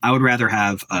I would rather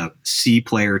have a C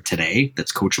player today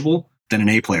that's coachable than an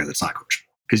A player that's not coachable.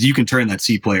 Because you can turn that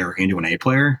C player into an A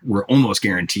player. We're almost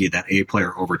guaranteed that A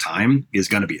player over time is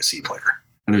going to be a C player.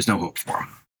 And there's no hope for him.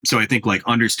 So I think like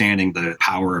understanding the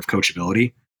power of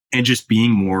coachability and just being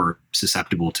more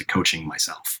susceptible to coaching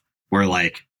myself. Where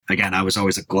like, again, I was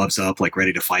always a gloves up, like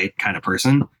ready to fight kind of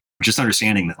person. Just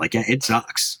understanding that like, yeah, it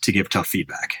sucks to give tough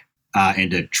feedback. And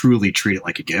to truly treat it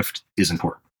like a gift is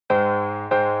important.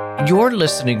 You're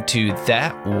listening to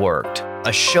That Worked,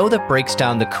 a show that breaks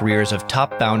down the careers of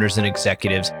top founders and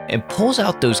executives and pulls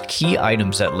out those key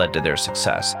items that led to their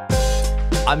success.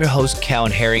 I'm your host,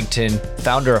 Callan Harrington,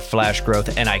 founder of Flash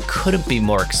Growth, and I couldn't be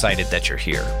more excited that you're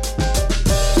here.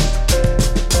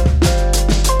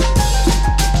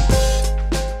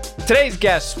 Today's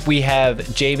guest, we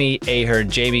have Jamie Ahern.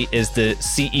 Jamie is the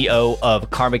CEO of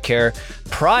CarmaCare.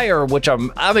 Prior, which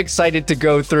I'm excited to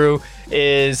go through,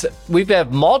 is we've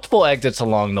had multiple exits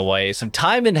along the way, some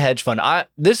time in hedge fund.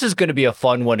 This is going to be a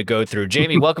fun one to go through.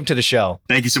 Jamie, welcome to the show.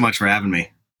 Thank you so much for having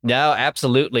me. No,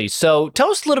 absolutely. So tell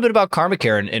us a little bit about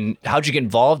CarmaCare and how'd you get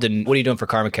involved and what are you doing for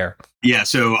CarmaCare? Yeah,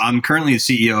 so I'm currently the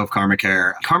CEO of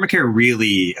CarmaCare. CarmaCare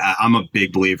really, I'm a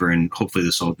big believer, and hopefully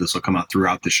this will come out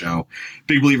throughout the show,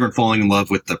 big believer in falling in love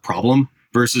with the problem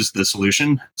versus the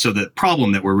solution. So the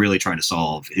problem that we're really trying to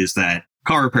solve is that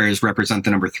car repairs represent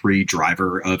the number 3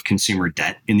 driver of consumer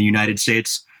debt in the United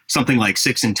States. Something like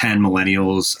 6 in 10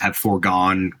 millennials have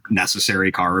foregone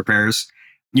necessary car repairs.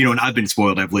 You know, and I've been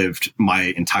spoiled. I've lived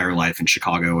my entire life in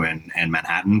Chicago and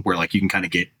Manhattan, where like you can kind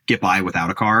of get by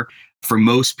without a car. For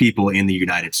most people in the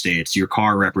United States, your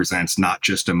car represents not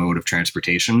just a mode of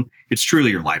transportation, it's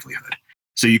truly your livelihood.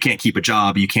 So you can't keep a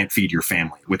job, you can't feed your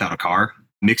family without a car.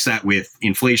 Mix that with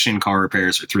inflation, car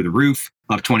repairs are through the roof,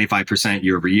 up 25%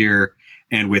 year over year.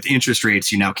 And with interest rates,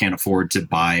 you now can't afford to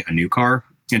buy a new car.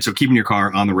 And so keeping your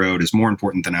car on the road is more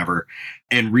important than ever.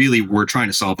 And really, we're trying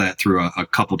to solve that through a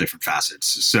couple different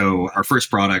facets. So our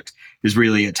first product is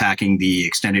really attacking the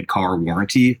extended car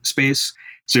warranty space.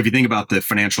 So if you think about the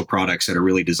financial products that are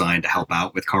really designed to help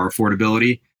out with car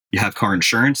affordability, you have car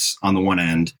insurance on the one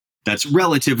end that's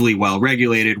relatively well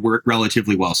regulated,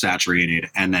 relatively well saturated,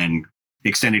 and then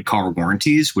extended car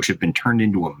warranties, which have been turned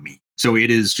into a meme. So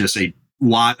it is just a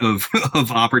lot of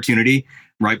opportunity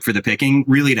ripe for the picking,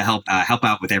 really to help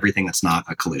out with everything that's not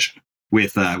a collision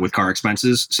with car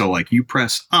expenses. So like you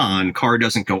press on, car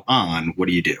doesn't go on. What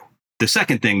do you do? The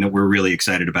second thing that we're really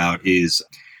excited about is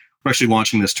we're actually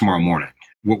launching this tomorrow morning.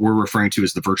 What we're referring to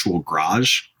as the virtual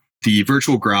garage. The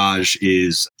virtual garage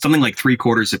is something like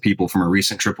 3/4 of people from a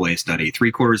recent AAA study,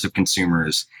 3/4 of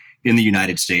consumers in the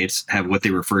United States have what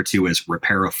they refer to as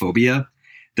repairophobia,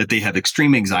 that they have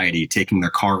extreme anxiety taking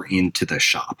their car into the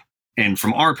shop. And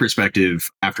from our perspective,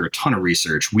 after a ton of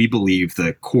research, we believe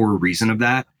the core reason of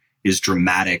that is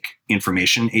dramatic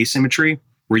information asymmetry,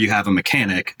 where you have a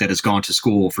mechanic that has gone to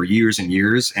school for years and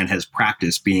years and has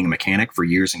practiced being a mechanic for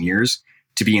years and years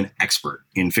to be an expert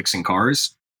in fixing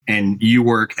cars. And you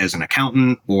work as an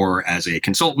accountant or as a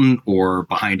consultant or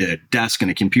behind a desk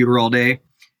and a computer all day.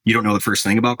 You don't know the first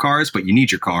thing about cars, but you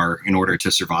need your car in order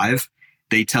to survive.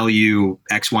 They tell you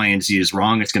X, Y, and Z is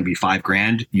wrong. It's going to be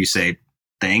 $5,000. You say,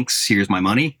 thanks, here's my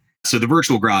money. So the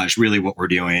virtual garage, really what we're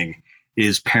doing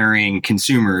is pairing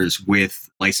consumers with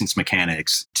licensed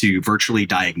mechanics to virtually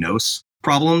diagnose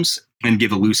problems and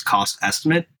give a loose cost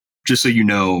estimate, just so you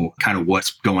know kind of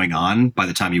what's going on by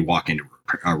the time you walk into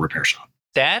a repair shop.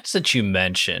 That's that you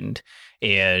mentioned.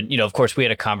 And, of course, we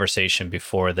had a conversation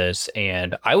before this,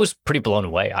 and I was pretty blown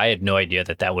away. I had no idea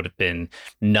that would have been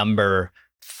number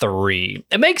 3.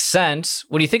 It makes sense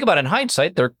when you think about it in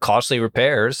hindsight. They're costly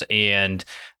repairs, and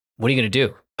what are you going to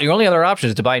do? Your only other option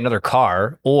is to buy another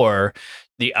car or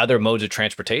the other modes of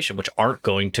transportation, which aren't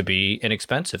going to be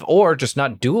inexpensive or just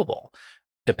not doable,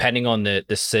 depending on the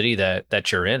city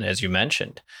that you're in, as you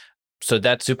mentioned. So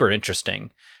that's super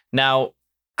interesting. Now,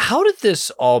 how did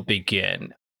this all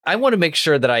begin? I want to make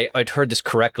sure that I'd heard this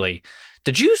correctly.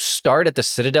 Did you start at the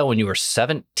Citadel when you were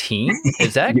 17?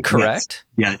 Is that correct?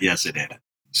 Yes, it did.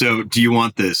 So do you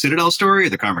want the Citadel story or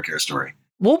the CarmaCare story?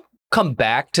 We'll come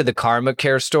back to the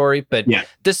CarmaCare story, but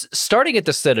this starting at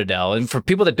the Citadel, and for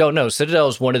people that don't know, Citadel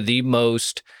is one of the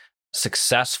most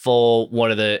successful,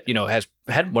 has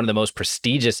had one of the most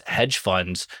prestigious hedge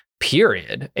funds,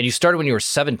 period. And you started when you were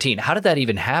 17. How did that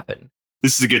even happen?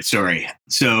 This is a good story.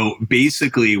 So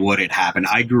basically what had happened,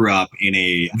 I grew up in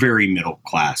a very middle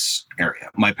class area.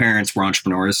 My parents were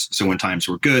entrepreneurs. So when times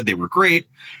were good, they were great.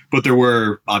 But there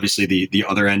were obviously the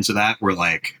other ends of that where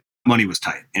like money was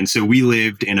tight. And so we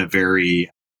lived in a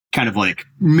very kind of like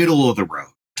middle of the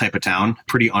road type of town,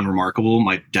 pretty unremarkable.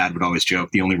 My dad would always joke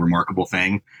the only remarkable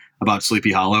thing about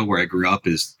Sleepy Hollow, where I grew up,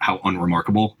 is how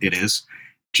unremarkable it is.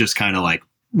 Just kind of like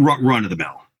run of the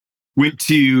mill. Went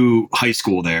to high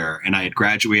school there, and I had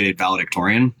graduated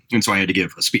valedictorian, and so I had to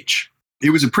give a speech.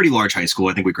 It was a pretty large high school.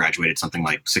 I think we graduated something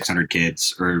like 600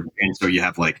 kids, and so you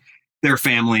have like their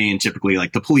family, and typically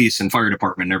like the police and fire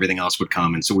department and everything else would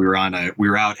come. And so we were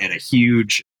out at a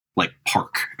huge like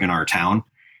park in our town,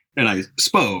 and I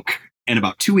spoke. And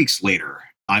about 2 weeks later,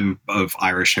 I'm of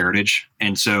Irish heritage,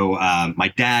 and so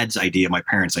my parents'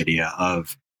 idea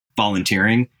of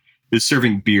volunteering is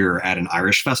serving beer at an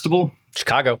Irish festival.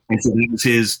 Chicago. And so that was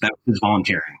his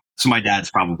volunteering. So my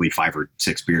dad's probably 5 or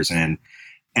 6 beers in.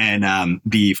 And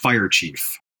the fire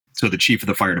chief, so the chief of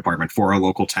the fire department for our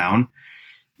local town,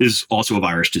 is also of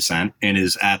Irish descent and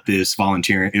is at this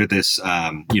fundraiser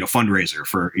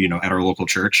for, at our local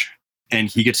church. And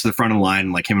he gets to the front of the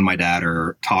line, like him and my dad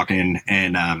are talking.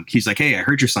 And he's like, "Hey, I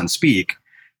heard your son speak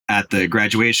at the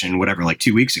graduation, whatever, like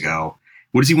 2 weeks ago.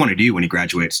 What does he want to do when he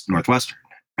graduates Northwestern?"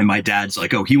 And my dad's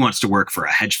like, "Oh, he wants to work for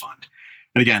a hedge fund."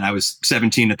 And again, I was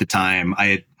 17 at the time. I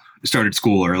had started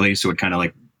school early, so it kind of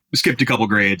like skipped a couple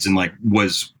grades and like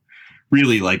was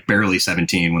really like barely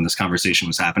 17 when this conversation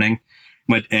was happening.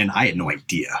 And I had no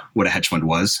idea what a hedge fund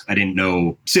was. I didn't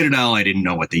know Citadel. I didn't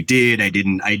know what they did.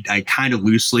 I kind of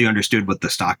loosely understood what the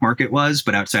stock market was,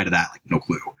 but outside of that, like no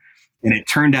clue. And it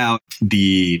turned out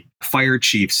the fire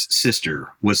chief's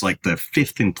sister was like the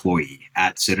 5th employee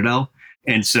at Citadel.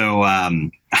 And so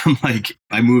I'm like,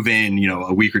 I move in,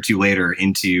 a week or two later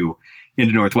into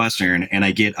Northwestern, and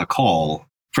I get a call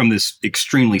from this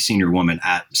extremely senior woman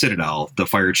at Citadel, the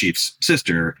fire chief's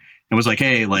sister, and was like,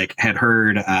 "Hey, like had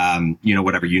heard,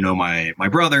 whatever, my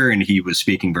brother, and he was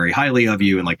speaking very highly of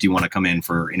you, and like, do you want to come in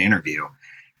for an interview?"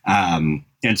 And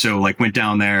so like went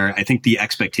down there. I think the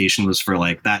expectation was for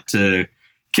like that to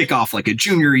kick off like a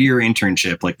junior year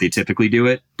internship, like they typically do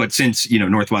it. But since,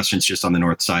 Northwestern's just on the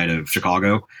north side of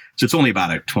Chicago, so it's only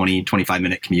about a 25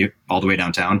 minute commute all the way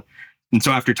downtown. And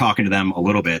so after talking to them a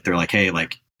little bit, they're like, "Hey,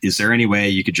 like, is there any way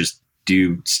you could just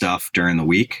do stuff during the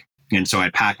week?" And so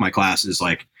I'd pack my classes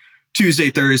like Tuesday,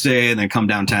 Thursday, and then come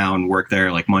downtown, work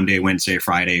there like Monday, Wednesday,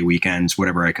 Friday, weekends,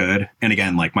 whatever I could. And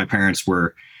again, like my parents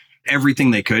were everything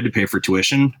they could to pay for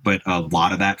tuition, but a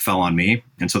lot of that fell on me.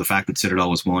 And so the fact that Citadel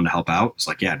was willing to help out, it's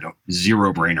like, yeah, no,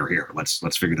 zero brainer here.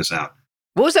 Let's figure this out.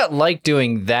 What was that like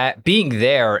doing that, being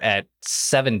there at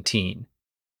 17?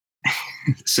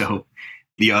 So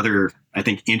the other, I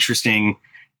think, interesting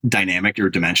dynamic or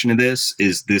dimension of this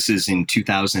is in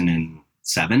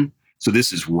 2007. So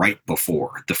this is right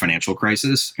before the financial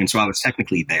crisis. And so I was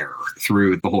technically there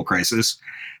through the whole crisis.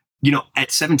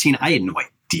 At 17, I had no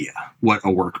idea what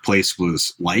a workplace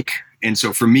was like. And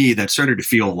so for me, that started to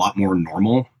feel a lot more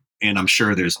normal. And I'm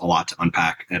sure there's a lot to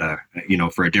unpack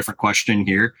for a different question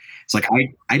here. It's like,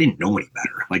 I didn't know any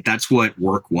better. Like that's what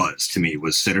work was to me,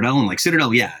 was Citadel. And like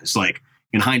Citadel, yeah, it's like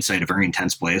in hindsight, a very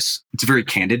intense place. It's a very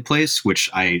candid place, which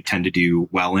I tend to do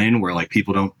well in, where like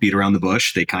people don't beat around the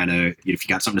bush. They kind of, if you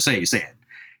got something to say, you say it.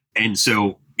 And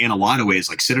so in a lot of ways,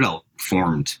 like Citadel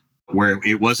formed where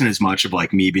it wasn't as much of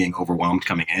like me being overwhelmed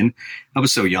coming in. I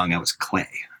was so young, I was clay,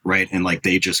 right? And like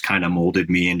they just kind of molded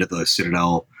me into the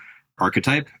Citadel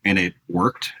archetype, and it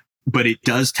worked. But it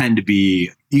does tend to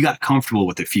be, you got comfortable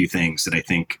with a few things that I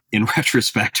think in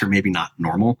retrospect are maybe not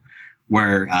normal,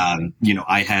 where,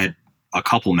 I had a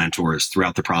couple mentors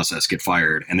throughout the process get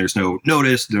fired, and there's no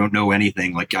notice, they don't know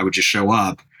anything. Like I would just show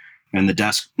up and the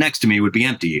desk next to me would be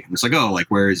empty. And it's like, "Oh, like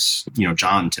where's,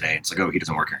 John today?" It's like, "Oh, he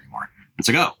doesn't work here anymore." It's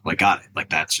like, "Oh, like got it. Like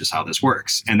that's just how this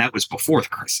works." And that was before the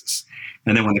crisis.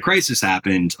 And then when the crisis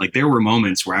happened, like there were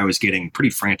moments where I was getting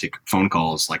pretty frantic phone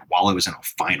calls, like while I was in a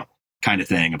final kind of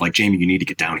thing of like, "Jamie, you need to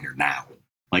get down here now.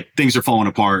 Like things are falling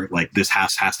apart. Like this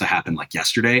has to happen like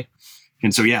yesterday."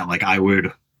 And so, yeah, like I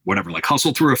would like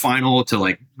hustle through a final to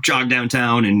like jog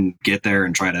downtown and get there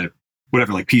and try to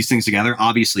like piece things together.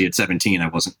 Obviously at 17, I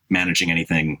wasn't managing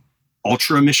anything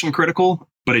ultra mission critical,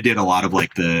 but I did a lot of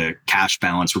like the cash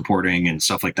balance reporting and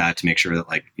stuff like that to make sure that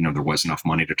like, there was enough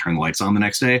money to turn the lights on the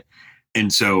next day.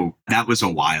 And so that was a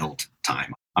wild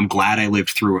time. I'm glad I lived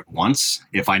through it once.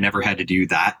 If I never had to do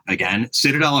that again,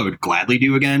 Citadel, I would gladly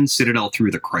do again. Citadel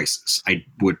through the crisis, I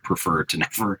would prefer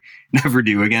to never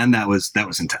do again. That was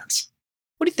intense.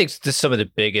 What do you think is some of the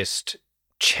biggest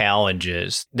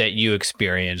challenges that you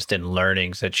experienced and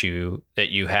learnings that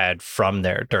you had from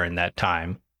there during that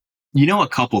time? A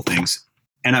couple things.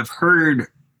 And I've heard,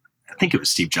 I think it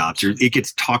was Steve Jobs, it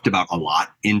gets talked about a lot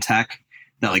in tech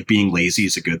that like being lazy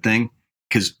is a good thing,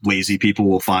 because lazy people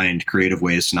will find creative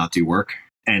ways to not do work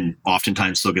and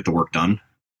oftentimes still get the work done.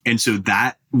 And so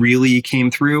that really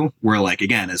came through where like,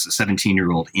 again, as a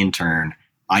 17-year-old intern,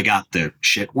 I got the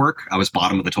shit work. I was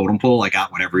bottom of the totem pole. I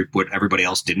got what everybody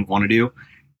else didn't want to do.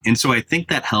 And so I think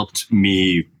that helped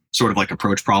me sort of like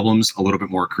approach problems a little bit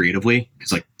more creatively,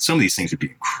 because like some of these things would be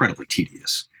incredibly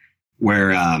tedious, where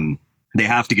they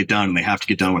have to get done and they have to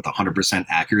get done with 100%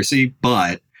 accuracy,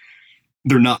 but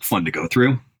they're not fun to go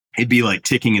through. It'd be like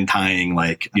ticking and tying,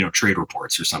 like, trade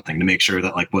reports or something to make sure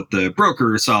that like what the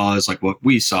broker saw is like what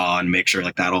we saw, and make sure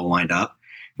like that all lined up.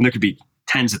 And there could be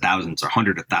tens of thousands or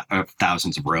hundreds of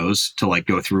thousands of rows to like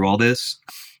go through all this.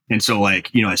 And so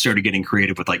like, I started getting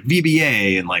creative with like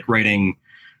VBA and like writing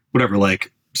whatever,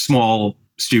 like small,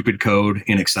 stupid code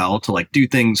in Excel to like do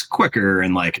things quicker.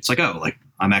 And like, it's like, oh, like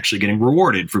I'm actually getting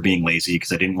rewarded for being lazy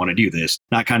because I didn't want to do this,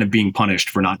 not kind of being punished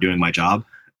for not doing my job.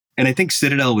 And I think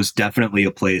Citadel was definitely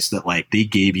a place that like they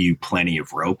gave you plenty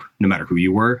of rope, no matter who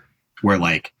you were, where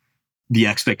like the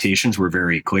expectations were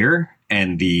very clear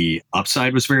and the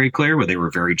upside was very clear, where they were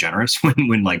very generous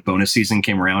when like bonus season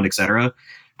came around, et cetera.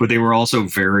 But they were also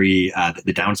very,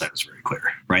 the downside was very clear,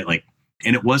 right? Like,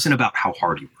 and it wasn't about how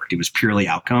hard you worked. It was purely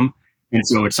outcome. And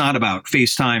so it's not about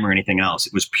FaceTime or anything else.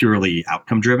 It was purely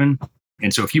outcome driven.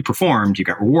 And so if you performed, you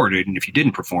got rewarded. And if you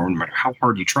didn't perform, no matter how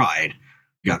hard you tried,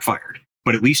 you got fired.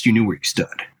 But at least you knew where you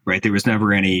stood, right? There was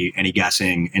never any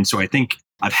guessing. And so I think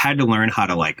I've had to learn how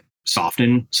to like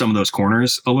soften some of those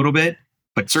corners a little bit.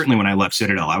 But certainly when I left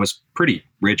Citadel, I was pretty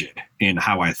rigid in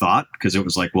how I thought, because it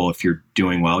was like, well, if you're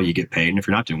doing well, you get paid. And if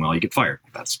you're not doing well, you get fired.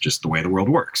 That's just the way the world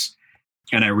works.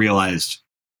 And I realized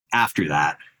after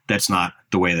that, that's not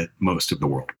the way that most of the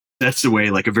world, that's the way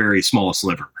like a very small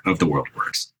sliver of the world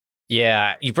works.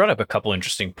 Yeah, you brought up a couple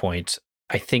interesting points.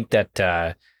 I think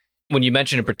that when you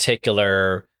mentioned in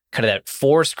particular kind of that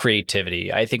forced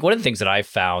creativity, I think one of the things that I've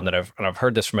found and I've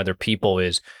heard this from other people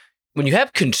is when you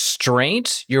have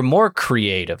constraints, you're more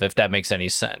creative, if that makes any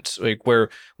sense. Like where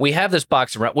we have this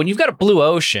box around, when you've got a blue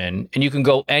ocean and you can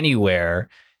go anywhere,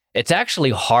 it's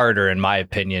actually harder, in my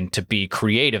opinion, to be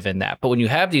creative in that. But when you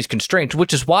have these constraints,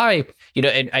 which is why,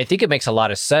 and I think it makes a lot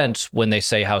of sense when they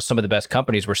say how some of the best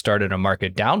companies were started in a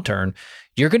market downturn,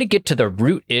 you're going to get to the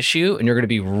root issue and you're going to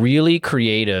be really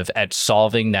creative at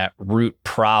solving that root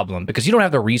problem because you don't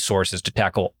have the resources to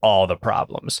tackle all the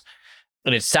problems.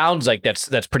 And it sounds like that's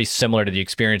pretty similar to the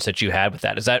experience that you had with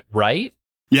that. Is that right?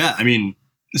 Yeah. I mean,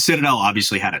 Citadel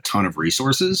obviously had a ton of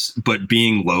resources, but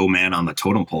being low man on the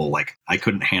totem pole, like I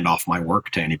couldn't hand off my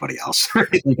work to anybody else.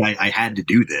 Like I had to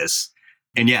do this.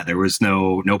 And yeah, there was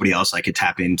nobody else I could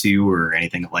tap into or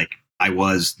anything. Like I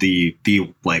was the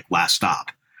like last stop.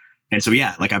 And so,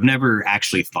 yeah, like I've never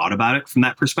actually thought about it from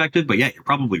that perspective, but yeah, you're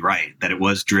probably right that it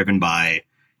was driven by,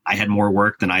 I had more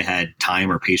work than I had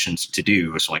time or patience to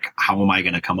do. So like, how am I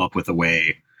going to come up with a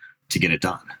way to get it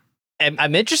done? And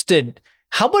I'm interested,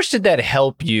 how much did that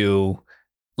help you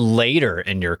later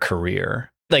in your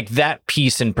career? Like that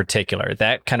piece in particular,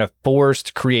 that kind of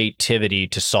forced creativity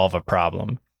to solve a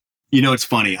problem. It's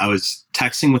funny. I was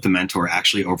texting with a mentor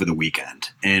actually over the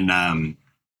weekend, and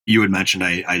you had mentioned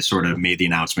I sort of made the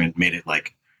announcement, made it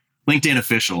like LinkedIn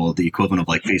official, the equivalent of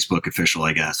like Facebook official,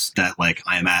 I guess, that like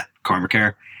I am at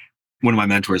CarmaCare. One of my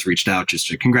mentors reached out just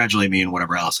to congratulate me and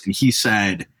whatever else. And he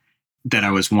said that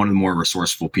I was one of the more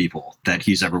resourceful people that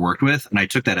he's ever worked with. And I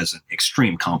took that as an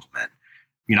extreme compliment.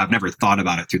 I've never thought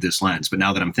about it through this lens, but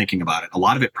now that I'm thinking about it, a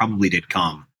lot of it probably did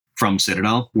come from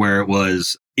Citadel, where it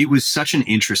was such an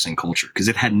interesting culture because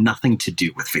it had nothing to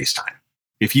do with FaceTime.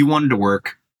 If you wanted to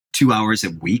work 2 hours a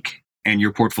week and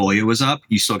your portfolio was up,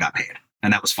 you still got paid.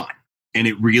 And that was fine. And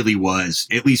it really was,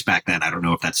 at least back then, I don't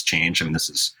know if that's changed. I mean, this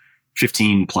is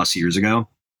 15 plus years ago.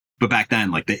 But back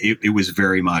then, like it was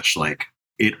very much like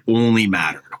it only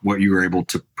mattered what you were able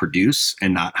to produce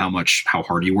and not how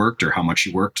hard you worked or how much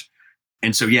you worked.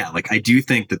 And so, yeah, like I do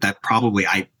think that I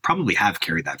probably have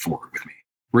carried that forward with me.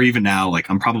 Where even now, like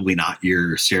I'm probably not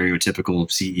your stereotypical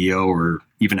CEO or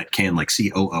even at Kin, like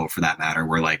COO for that matter,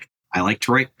 where like I like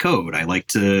to write code. I like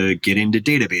to get into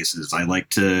databases. I like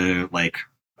to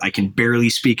I can barely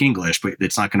speak English, but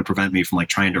it's not going to prevent me from like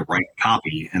trying to write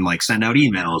copy and like send out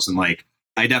emails. And like,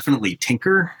 I definitely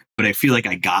tinker, but I feel like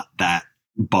I got that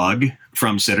bug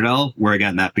from Citadel where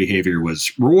again, that behavior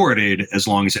was rewarded as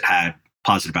long as it had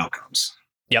positive outcomes.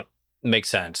 Yep. Makes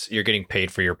sense. You're getting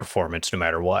paid for your performance no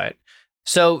matter what.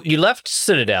 So you left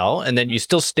Citadel and then you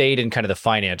still stayed in kind of the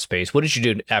finance space. What did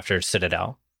you do after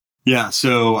Citadel? Yeah.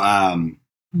 So,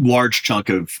 large chunk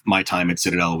of my time at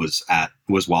Citadel was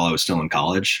while I was still in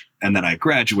college. And then I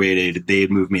graduated, they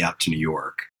had moved me out to New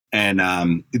York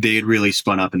and, they had really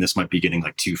spun up, and this might be getting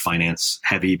like too finance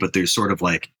heavy, but there's sort of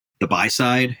like the buy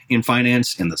side in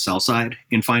finance and the sell side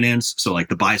in finance. So like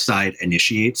the buy side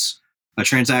initiates a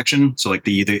transaction. So like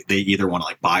they either want to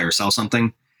like buy or sell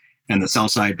something. and the sell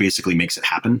side basically makes it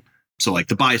happen. So like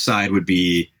the buy side would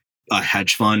be a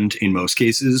hedge fund in most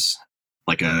cases,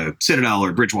 like a Citadel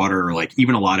or Bridgewater, or like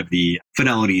even a lot of the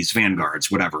Fidelities,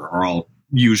 Vanguards, whatever, are all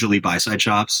usually buy side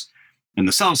shops. And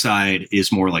the sell side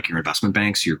is more like your investment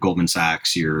banks, your Goldman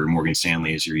Sachs, your Morgan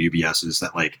Stanleys, your UBSs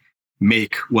that like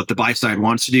make what the buy side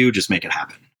wants to do, just make it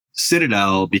happen.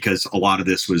 Citadel, because a lot of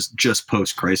this was just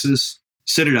post crisis,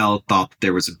 Citadel thought that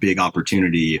there was a big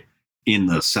opportunity in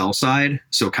the sell side.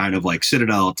 So kind of like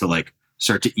Citadel to like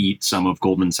start to eat some of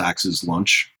Goldman Sachs's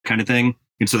lunch kind of thing.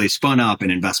 And so they spun up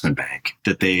an investment bank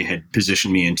that they had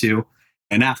positioned me into.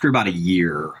 And after about a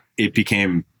year, it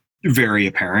became very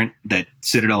apparent that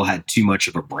Citadel had too much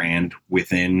of a brand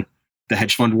within the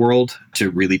hedge fund world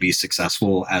to really be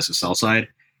successful as a sell side.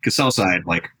 Because sell side,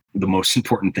 like the most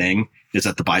important thing is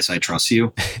that the buy side trusts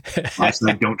you. Buy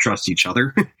side don't trust each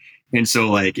other. And so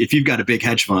like if you've got a big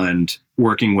hedge fund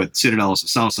working with Citadel as a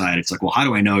sell side, it's like, well, how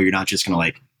do I know you're not just going to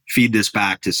like feed this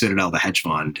back to Citadel, the hedge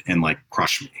fund, and like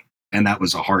crush me? And that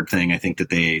was a hard thing I think that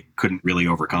they couldn't really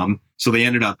overcome. So they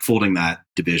ended up folding that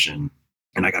division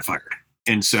and I got fired.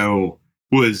 And so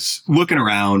was looking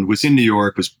around, was in New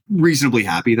York, was reasonably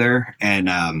happy there,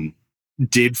 and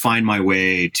did find my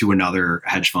way to another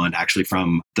hedge fund, actually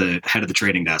from the head of the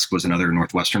trading desk was another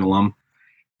Northwestern alum.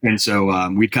 And so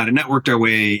we'd kind of networked our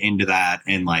way into that.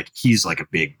 And like, he's like a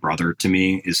big brother to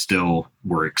me,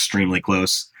 we're extremely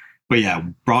close. But yeah,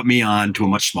 brought me on to a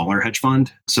much smaller hedge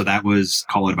fund. So that was,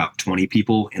 call it about 20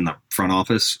 people in the front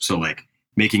office. So like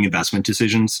making investment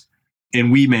decisions.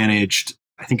 And we managed,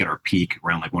 I think at our peak,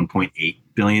 around like 1.8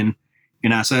 billion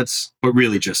in assets, but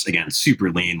really just, again,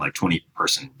 super lean, like 20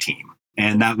 person team.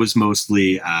 And that was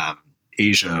mostly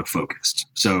Asia focused.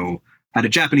 So had a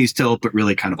Japanese tilt, but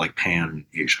really kind of like pan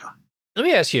Asia. Let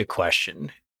me ask you a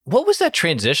question. What was that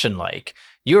transition like?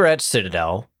 You were at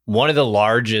Citadel, one of the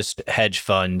largest hedge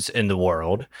funds in the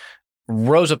world,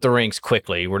 rose up the ranks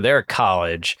quickly, were there at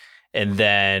college, and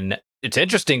then it's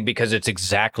interesting because it's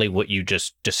exactly what you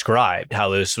just described, how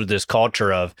this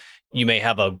culture of you may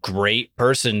have a great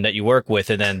person that you work with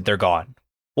and then they're gone.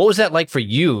 What was that like for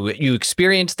you? You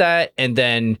experienced that and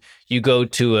then you go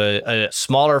to a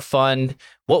smaller fund.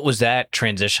 What was that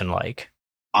transition like?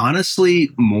 Honestly,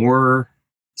 more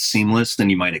seamless than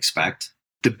you might expect.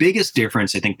 The biggest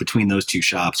difference, I think, between those two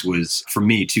shops was, for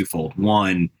me, twofold.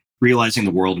 One, realizing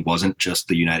the world wasn't just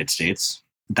the United States.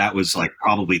 That was like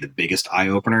probably the biggest eye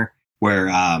opener, where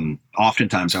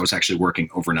oftentimes I was actually working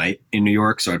overnight in New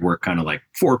York. So I'd work kind of like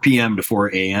 4 p.m. to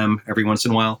 4 a.m. every once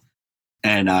in a while.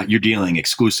 And you're dealing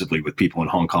exclusively with people in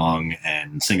Hong Kong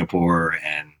and Singapore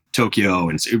and Tokyo,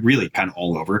 and so really kind of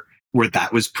all over, where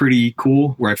that was pretty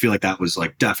cool, where I feel like that was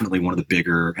like definitely one of the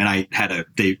bigger, and I had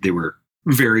they were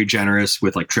very generous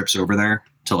with like trips over there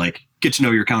to like get to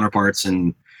know your counterparts.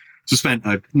 And so spent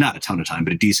not a ton of time,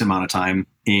 but a decent amount of time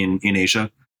in Asia.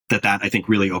 That I think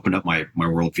really opened up my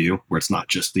worldview, where it's not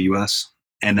just the US.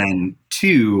 And then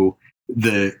two,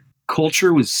 the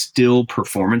culture was still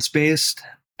performance based,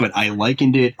 but I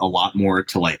likened it a lot more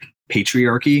to like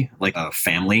patriarchy, like a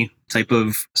family type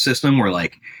of system, where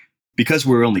like, because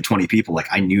we were only 20 people, like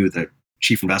I knew the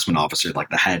chief investment officer, like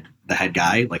the head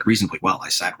guy, like reasonably well. I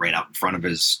sat right out in front of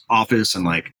his office and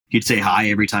like he'd say hi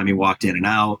every time he walked in and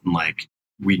out. And like,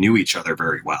 we knew each other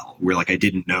very well. We're like, I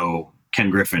didn't know Ken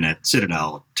Griffin at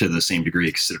Citadel to the same degree,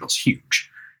 because Citadel's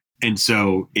huge. And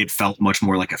so it felt much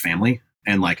more like a family.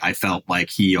 And like, I felt like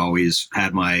he always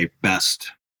had my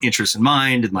best interests in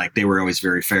mind. And like, they were always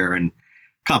very fair in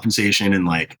compensation, and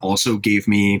like also gave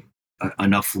me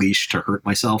enough leash to hurt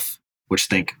myself, which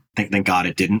thank God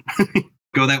it didn't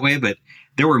go that way. But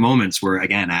there were moments where,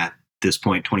 again, at this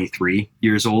point, 23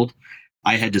 years old,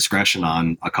 I had discretion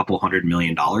on a couple $100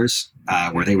 million,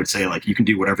 where they would say like, you can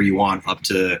do whatever you want up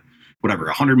to whatever,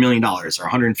 $100 million or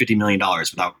 $150 million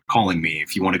without calling me.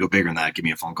 If you want to go bigger than that, give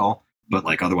me a phone call. But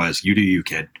like, otherwise, you do you,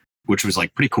 kid, which was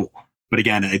like pretty cool. But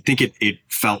again, I think it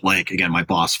felt like, again, my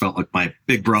boss felt like my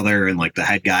big brother, and like the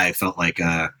head guy felt like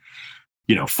a,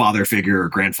 father figure or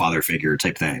grandfather figure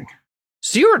type thing.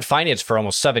 So you were in finance for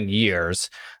almost 7 years,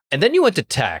 and then you went to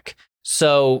tech.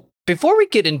 So before we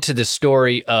get into the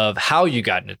story of how you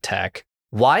got into tech,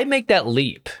 why make that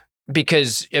leap?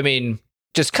 Because, I mean,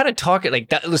 just kind of talking like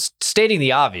that, stating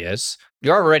the obvious,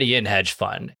 you're already in hedge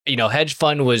fund. Hedge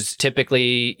fund was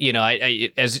typically, I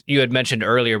as you had mentioned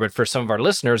earlier, but for some of our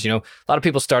listeners, a lot of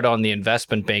people start on the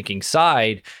investment banking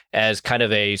side as kind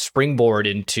of a springboard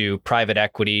into private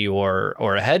equity or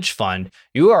a hedge fund.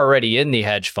 You are already in the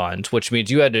hedge funds, which means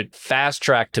you had to fast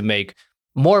track to make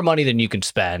more money than you can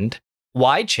spend.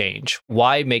 Why change?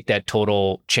 Why make that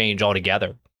total change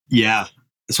altogether? Yeah.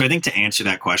 So I think to answer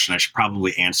that question, I should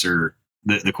probably answer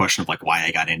the question of like why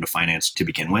I got into finance to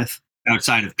begin with,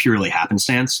 outside of purely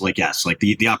happenstance. Like, yes, like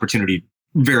the opportunity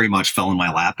very much fell in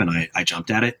my lap and I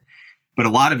jumped at it. But a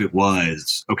lot of it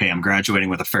was, okay, I'm graduating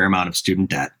with a fair amount of student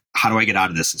debt. How do I get out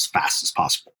of this as fast as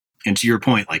possible? And to your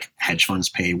point, like hedge funds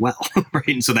pay well, right?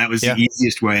 And so that was the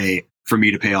easiest way for me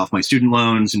to pay off my student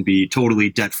loans and be totally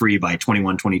debt free by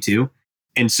 21, 22.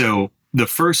 And so the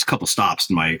first couple stops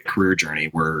in my career journey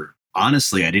were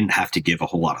honestly, I didn't have to give a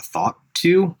whole lot of thought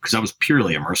to because I was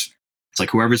purely a mercenary. It's like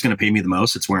whoever's going to pay me the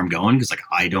most, it's where I'm going because like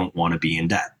I don't want to be in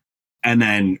debt. And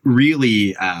then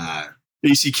really,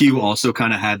 ACQ also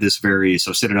kind of had this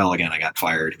so Citadel, again, I got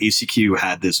fired. ACQ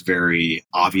had this very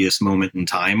obvious moment in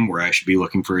time where I should be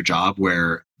looking for a job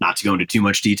where, not to go into too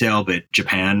much detail, but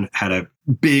Japan had a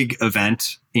big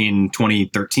event in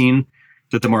 2013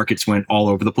 that the markets went all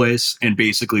over the place. And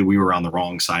basically we were on the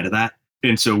wrong side of that.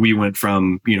 And so we went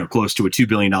from, close to a $2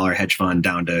 billion hedge fund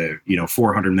down to,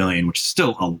 400 million, which is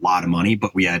still a lot of money,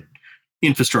 but we had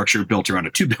infrastructure built around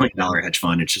a $2 billion hedge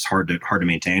fund. It's just hard to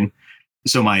maintain.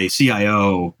 So my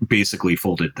CIO basically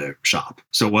folded the shop.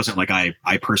 So it wasn't like I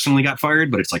personally got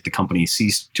fired, but it's like the company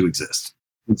ceased to exist.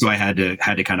 And so I had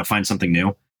to kind of find something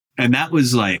new. And that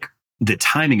was like, the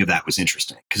timing of that was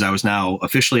interesting because I was now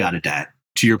officially out of debt.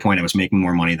 To your point, I was making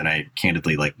more money than I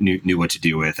candidly like knew what to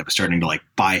do with. I was starting to like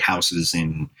buy houses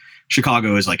in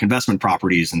Chicago as like investment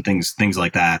properties and things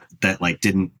like that like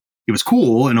didn't, it was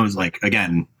cool. And I was like,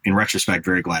 again, in retrospect,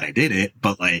 very glad I did it.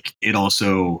 But like, it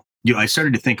also, I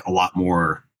started to think a lot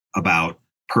more about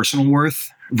personal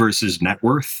worth versus net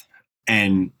worth.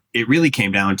 And it really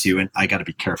came down to, and I got to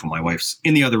be careful, my wife's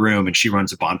in the other room and she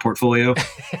runs a bond portfolio.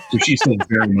 So she's still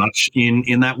very much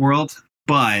in that world.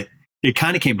 But it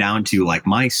kind of came down to like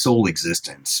my sole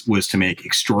existence was to make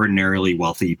extraordinarily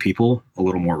wealthy people a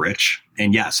little more rich.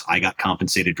 And yes, I got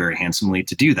compensated very handsomely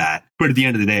to do that. But at the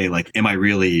end of the day, like, am I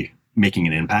really making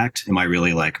an impact? Am I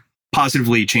really like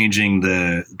positively changing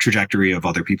the trajectory of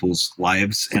other people's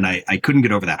lives? And I couldn't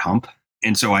get over that hump.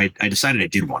 And so I decided I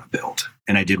did want to build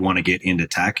and I did want to get into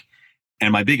tech.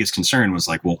 And my biggest concern was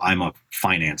like, well, I'm a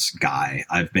finance guy.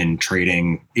 I've been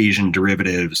trading Asian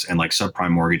derivatives and like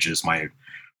subprime mortgages my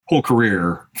whole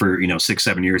career for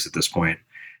 6-7 years at this point.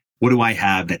 What do I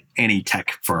have that any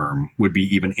tech firm would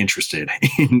be even interested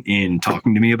in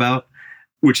talking to me about?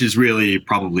 Which is really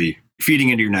probably feeding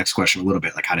into your next question a little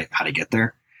bit, like how to get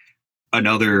there.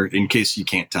 Another, in case you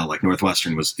can't tell, like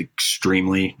Northwestern was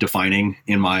extremely defining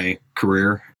in my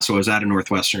career. So I was at a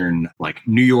Northwestern, like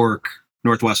New York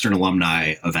Northwestern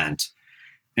alumni event,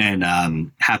 and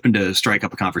happened to strike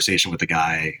up a conversation with a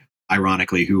guy,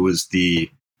 ironically, who was the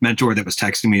mentor that was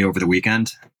texting me over the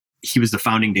weekend. He was the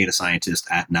founding data scientist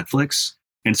at Netflix.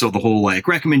 And so the whole like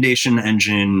recommendation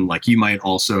engine, like you might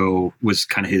also, was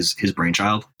kind of his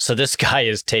brainchild. So this guy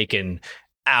has taken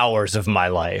hours of my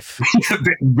life.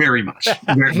 Very much.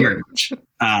 Very much.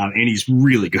 And he's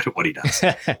really good at what he does.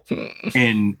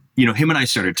 And, him and I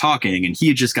started talking and he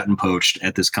had just gotten poached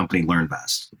at this company,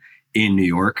 LearnVest, in New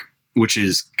York, which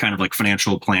is kind of like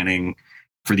financial planning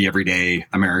for the everyday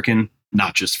American,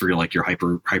 not just for like your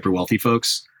hyper wealthy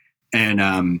folks.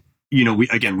 And,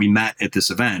 we met at this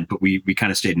event, but we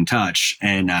kind of stayed in touch,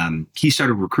 and he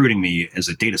started recruiting me as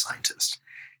a data scientist.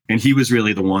 And he was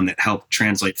really the one that helped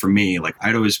translate for me. Like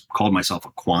I'd always called myself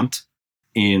a quant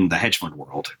in the hedge fund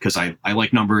world because I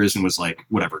like numbers and was like,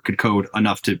 whatever, could code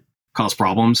enough to cause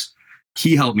problems.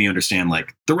 He helped me understand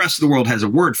like the rest of the world has a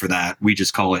word for that. We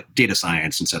just call it data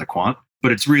science instead of quant.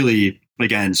 But it's really,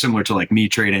 again, similar to like me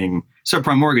trading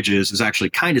subprime mortgages is actually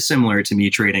kind of similar to me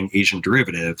trading Asian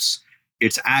derivatives.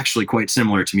 It's actually quite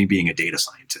similar to me being a data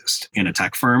scientist in a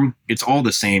tech firm. It's all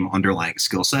the same underlying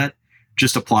skill set,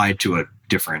 just applied to a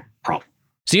different problem.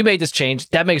 So you made this change.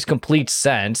 That makes complete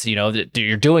sense. That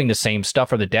you're doing the same stuff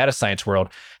for the data science world.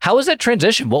 How was that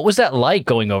transition? What was that like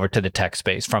going over to the tech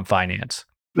space from finance?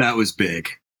 That was big.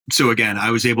 So again,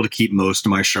 I was able to keep most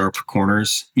of my sharp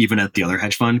corners, even at the other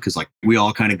hedge fund, because like we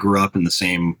all kind of grew up in the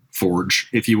same forge,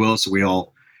 if you will. So we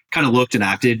all kind of looked and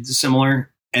acted similar.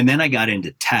 And then I got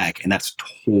into tech, and that's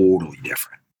totally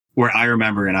different. Where I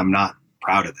remember, and I'm not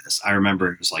proud of this, I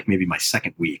remember it was like maybe my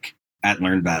second week at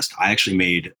LearnVest, I actually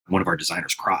made one of our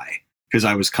designers cry because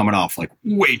I was coming off like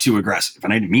way too aggressive,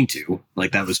 and I didn't mean to.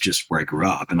 Like that was just where I grew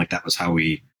up, and like that was how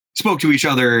we spoke to each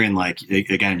other. And like,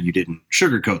 again, you didn't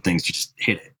sugarcoat things, you just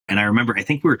hit it. And I remember, I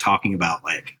think we were talking about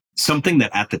like something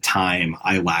that at the time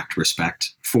I lacked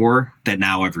respect for, that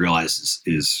now I've realized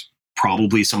is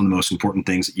probably some of the most important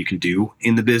things that you can do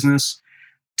in the business.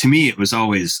 To me, it was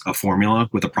always a formula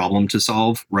with a problem to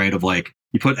solve, right? Of like,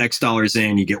 you put X dollars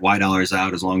in, you get Y dollars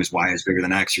out. As long as Y is bigger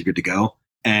than X, you're good to go.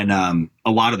 And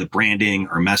a lot of the branding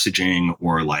or messaging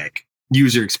or like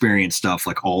user experience stuff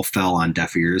like all fell on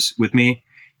deaf ears with me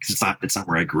because it's not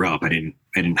where I grew up. I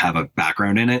didn't have a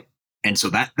background in it. And so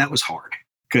that was hard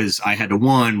because I had to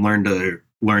learn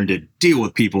to deal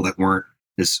with people that weren't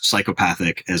as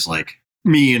psychopathic as like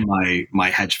me and my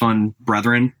hedge fund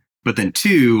brethren. But then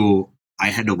two, I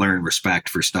had to learn respect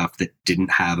for stuff that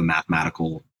didn't have a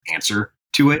mathematical answer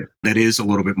to it, that is a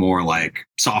little bit more like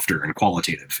softer and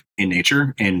qualitative in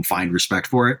nature, and find respect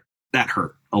for it. That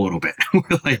hurt a little bit.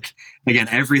 Like, again,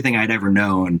 everything I'd ever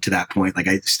known to that point, like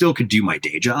I still could do my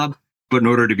day job, but in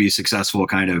order to be successful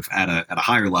kind of at a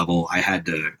higher level, I had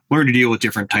to learn to deal with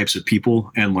different types of people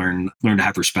and learn to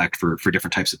have respect for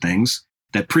different types of things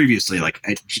that previously like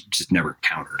I just never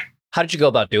encountered. How did you go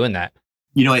about doing that?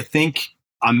 I think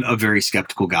I'm a very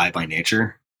skeptical guy by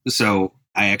nature. So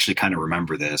I actually kind of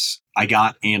remember this. I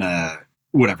got in a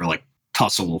like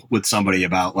tussle with somebody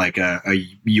about like a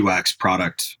UX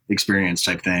product experience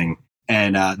type thing.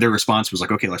 And their response was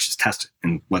like, okay, let's just test it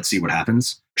and let's see what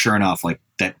happens. Sure enough, like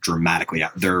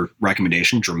their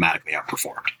recommendation dramatically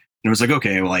outperformed. And it was like,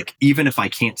 okay, well, like even if I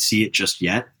can't see it just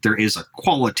yet, there is a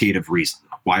qualitative reason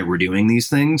why we're doing these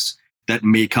things that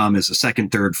may come as a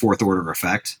second, third, fourth order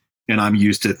effect. And I'm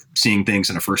used to seeing things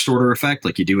in a first order effect.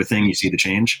 Like you do a thing, you see the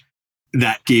change.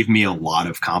 That gave me a lot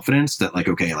of confidence that like,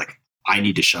 okay, like I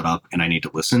need to shut up and I need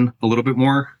to listen a little bit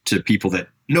more to people that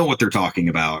know what they're talking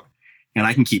about. And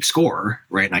I can keep score,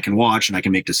 right? And I can watch and I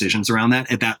can make decisions around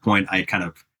that. At that point, I kind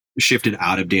of shifted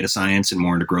out of data science and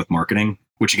more into growth marketing,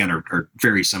 which again are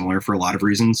very similar for a lot of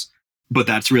reasons. But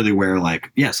that's really where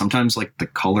like, yeah, sometimes like the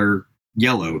color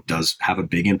yellow does have a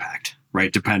big impact,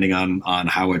 right? Depending on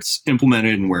how it's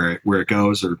implemented and where it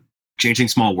goes, or changing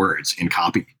small words in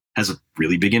copy has a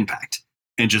really big impact.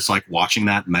 And just like watching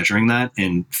that, measuring that,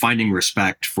 and finding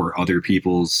respect for other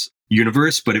people's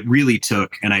universe. But it really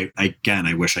took, and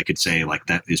I wish I could say like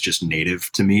that is just native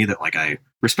to me, that like I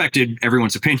respected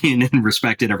everyone's opinion and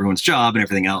respected everyone's job and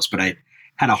everything else. But I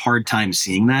had a hard time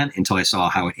seeing that until I saw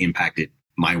how it impacted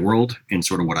my world and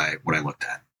sort of what I looked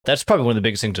at. That's probably one of the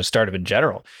biggest things to startup in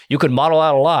general. You could model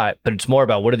out a lot, but it's more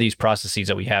about what are these processes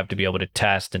that we have to be able to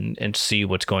test and see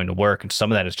what's going to work. And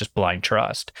some of that is just blind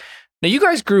trust. Now, you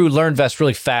guys grew LearnVest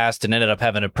really fast and ended up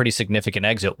having a pretty significant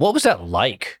exit. What was that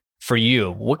like for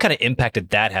you? What kind of impact did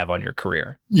that have on your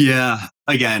career? Yeah.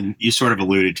 Again, you sort of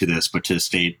alluded to this, but to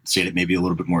state it maybe a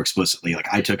little bit more explicitly, like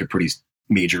I took a pretty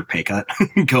major pay cut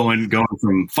going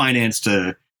from finance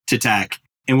to tech.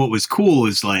 And what was cool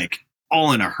is like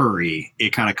all in a hurry,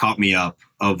 it kind of caught me up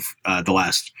of the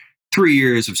last 3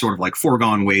 years of sort of like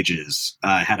foregone wages.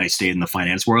 Had I stayed in the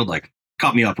finance world, like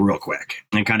caught me up real quick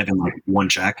and kind of in like one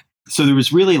check. So there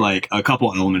was really like a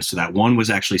couple elements to that. One was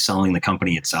actually selling the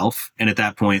company itself. And at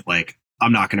that point, like,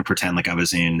 I'm not going to pretend like I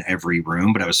was in every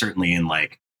room, but I was certainly in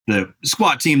like the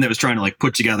squad team that was trying to like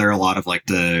put together a lot of like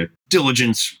the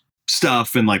diligence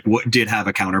stuff, and like what did have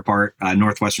a counterpart.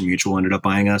 Northwestern Mutual ended up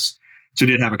buying us. So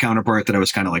did have a counterpart that I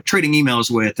was kind of like trading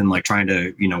emails with and like trying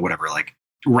to, like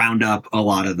round up a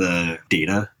lot of the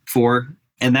data for.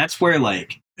 And that's where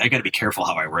like, I got to be careful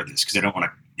how I word this because I don't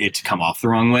want it to come off the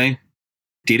wrong way.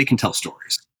 Data can tell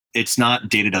stories. It's not,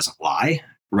 data doesn't lie,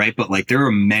 right? But like there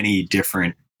are many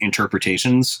different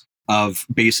interpretations of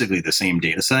basically the same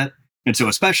data set. And so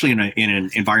especially in an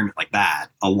environment like that,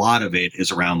 a lot of it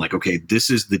is around like, okay, this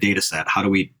is the data set. How do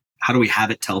we have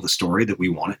it tell the story that we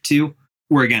want it to?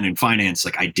 Where again, in finance,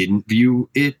 like I didn't view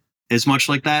it as much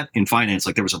like that. In finance,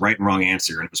 like there was a right and wrong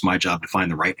answer, and it was my job to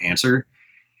find the right answer.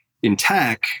 In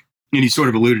tech, and you sort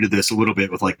of alluded to this a little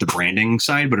bit with like the branding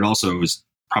side, but it also was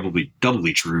probably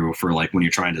doubly true for like when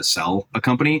you're trying to sell a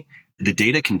company. The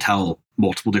data can tell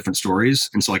multiple different stories.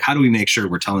 And so like, how do we make sure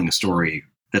we're telling a story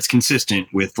that's consistent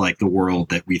with like the world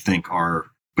that we think our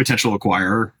potential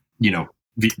acquirer,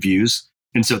 views?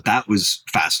 And so that was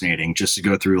fascinating just to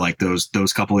go through like those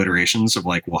couple iterations of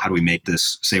like, well, how do we make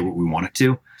this say what we want it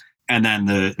to? And then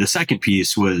the second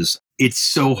piece was, it's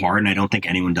so hard, and I don't think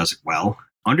anyone does it well.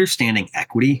 Understanding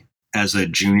equity as a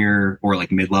junior or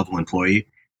like mid-level employee,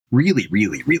 really,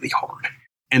 really, really hard.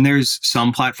 And there's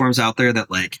some platforms out there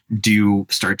that like do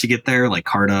start to get there, like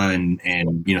Carta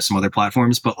and some other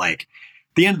platforms. But like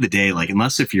at the end of the day, like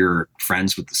unless if you're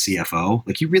friends with the CFO,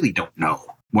 like you really don't know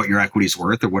what your equity is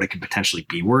worth or what it could potentially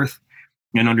be worth.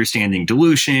 And understanding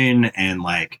dilution and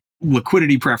like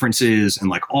liquidity preferences and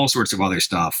like all sorts of other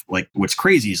stuff. Like what's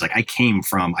crazy is like I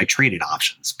traded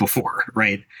options before,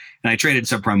 right? And I traded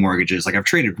subprime mortgages. Like I've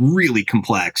traded really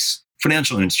complex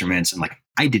financial instruments, and like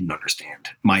I didn't understand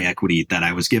my equity that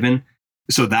I was given.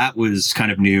 So that was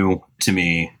kind of new to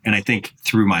me. And I think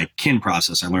through my kin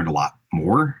process, I learned a lot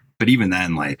more. But even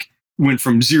then, like went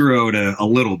from zero to a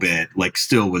little bit, like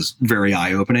still was very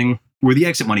eye-opening. where the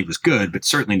exit money was good, but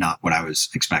certainly not what I was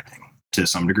expecting to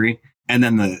some degree. And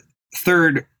then the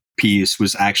third piece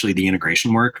was actually the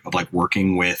integration work of like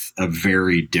working with a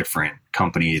very different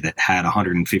company that had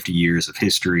 150 years of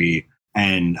history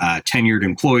and tenured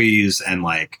employees and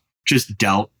like just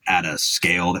dealt at a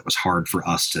scale that was hard for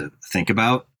us to think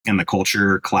about. And the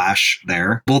culture clash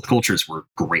there. Both cultures were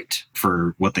great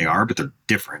for what they are, but they're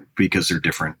different because they're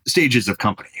different stages of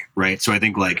company, right? So I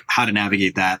think like how to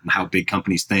navigate that and how big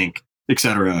companies think, et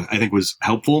cetera, I think was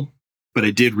helpful. But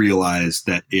I did realize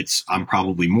that I'm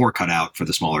probably more cut out for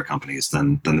the smaller companies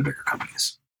than the bigger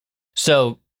companies.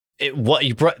 So what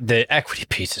you brought, the equity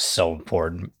piece is so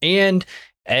important. And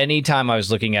anytime I was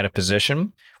looking at a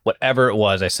position, whatever it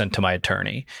was, I sent to my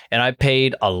attorney, and I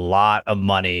paid a lot of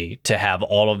money to have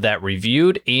all of that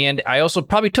reviewed. And I also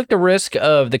probably took the risk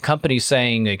of the company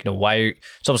saying, like, why?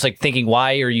 It's almost like thinking,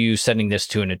 why are you sending this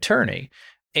to an attorney?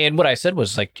 And what I said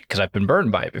was like, because I've been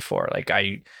burned by it before. Like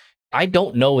I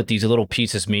don't know what these little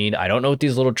pieces mean. I don't know what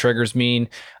these little triggers mean.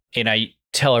 And I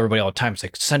tell everybody all the time, it's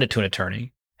like, send it to an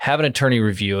attorney, have an attorney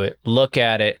review it, look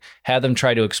at it, have them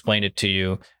try to explain it to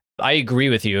you. I agree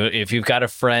with you. If you've got a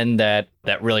friend that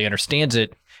really understands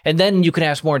it, and then you can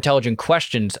ask more intelligent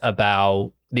questions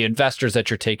about the investors that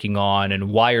you're taking on and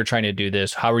why you're trying to do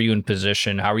this. How are you in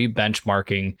position? How are you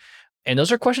benchmarking? And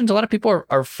those are questions a lot of people are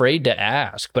afraid to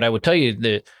ask. But I would tell you,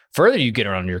 the further you get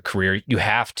around your career, you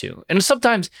have to. And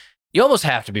sometimes you almost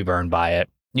have to be burned by it.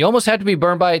 You almost have to be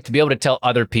burned by it to be able to tell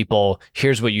other people,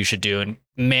 here's what you should do. And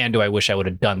man, do I wish I would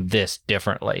have done this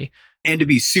differently. And to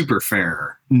be super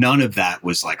fair, none of that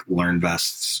was like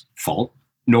LearnVest's fault,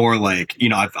 nor like,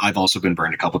 I've also been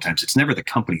burned a couple of times. It's never the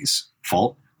company's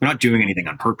fault. They're not doing anything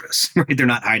on purpose, right? They're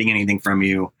not hiding anything from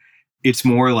you. It's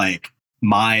more like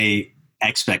my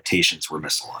expectations were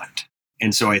misaligned.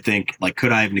 And so I think like,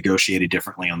 could I have negotiated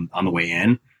differently on the way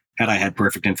in? Had I had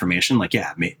perfect information? Like,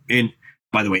 yeah, and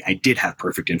by the way, I did have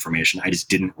perfect information. I just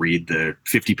didn't read the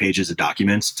 50 pages of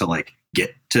documents to like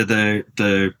get to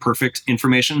the perfect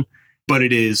information. But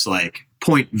it is like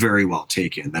point very well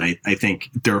taken that I think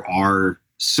there are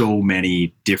so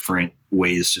many different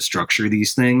ways to structure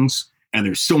these things. And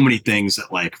there's so many things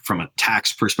that like from a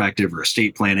tax perspective or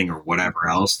estate planning or whatever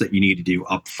else that you need to do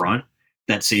up front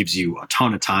that saves you a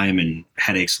ton of time and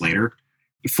headaches later.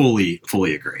 Fully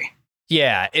agree.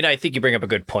 Yeah. And I think you bring up a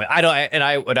good point.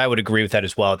 I would agree with that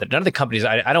as well, that none of the companies,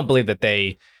 I don't believe that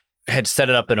they had set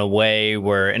it up in a way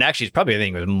where, and actually it's probably, I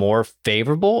think it was more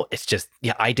favorable. It's just,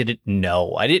 yeah, I didn't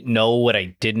know. I didn't know what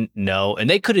I didn't know. And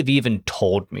they could have even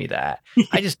told me that.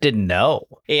 I just didn't know.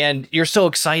 And you're so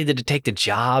excited to take the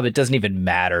job. It doesn't even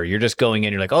matter. You're just going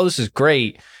in, you're like, oh, this is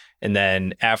great. And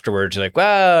then afterwards, you're like,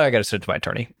 well, I got to send it to my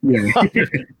attorney. Yeah.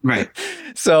 Right.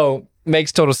 So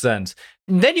makes total sense.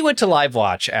 Then you went to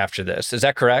LiveWatch after this. Is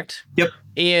that correct? Yep.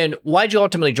 And why'd you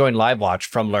ultimately join LiveWatch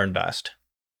from LearnVest?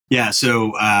 Yeah.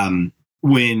 So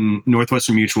when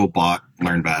Northwestern Mutual bought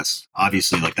LearnVest,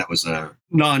 obviously like that was a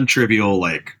non-trivial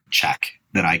like check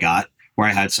that I got where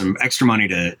I had some extra money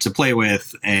to play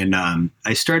with. And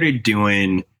I started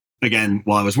doing, again,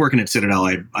 while I was working at Citadel,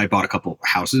 I bought a couple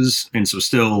houses. And so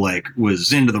still like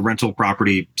was into the rental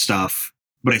property stuff,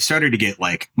 but I started to get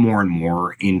like more and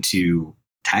more into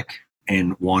tech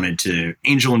and wanted to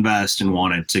angel invest and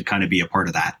wanted to kind of be a part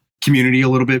of that community a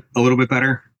little bit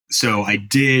better. So I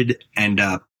did end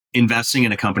up investing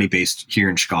in a company based here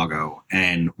in Chicago.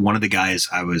 And one of the guys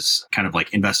I was kind of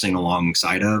like investing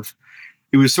alongside of,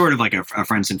 it was sort of like a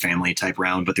friends and family type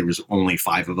round, but there was only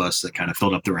 5 of us that kind of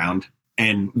filled up the round.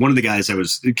 And one of the guys I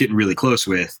was getting really close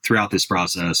with throughout this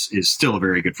process is still a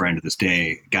very good friend to this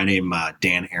day, a guy named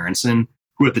Dan Aronson,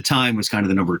 who at the time was kind of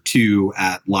the number 2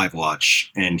 at LiveWatch.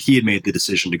 And he had made the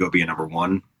decision to go be a number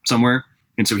 1 somewhere.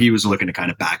 And so he was looking to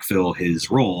kind of backfill his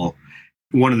role.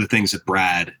 One of the things that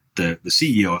Brad, the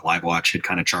CEO at LiveWatch, had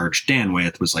kind of charged Dan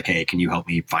with was like, hey, can you help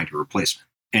me find a replacement?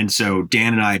 And so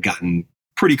Dan and I had gotten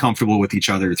pretty comfortable with each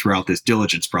other throughout this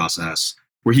diligence process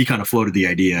where he kind of floated the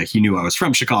idea. He knew I was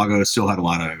from Chicago, still had a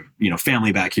lot of,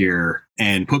 family back here,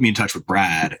 and put me in touch with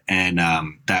Brad. And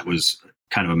that was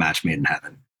kind of a match made in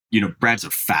heaven. Brad's a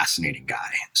fascinating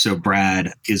guy. So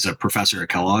Brad is a professor at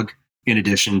Kellogg in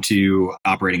addition to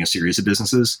operating a series of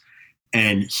businesses.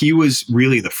 And he was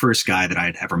really the first guy that I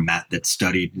had ever met that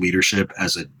studied leadership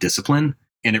as a discipline.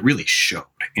 And it really showed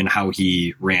in how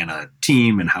he ran a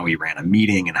team and how he ran a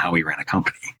meeting and how he ran a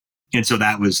company. And so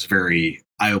that was very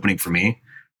eye-opening for me,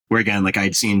 where again, like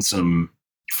I'd seen some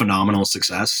phenomenal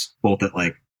success, both at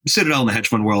like Citadel in the hedge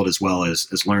fund world as well as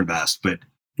LearnVest, but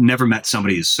never met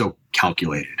somebody who's so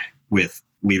calculated with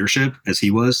leadership as he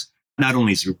was. Not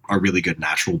only is he a really good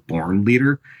natural born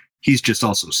leader, He's just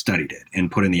also studied it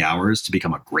and put in the hours to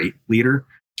become a great leader.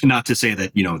 Not to say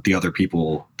that, the other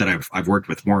people that I've worked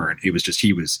with weren't. It was just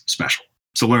he was special.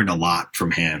 So learned a lot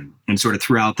from him. And sort of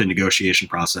throughout the negotiation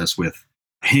process with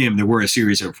him, there were a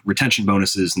series of retention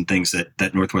bonuses and things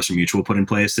that Northwestern Mutual put in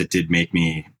place that did make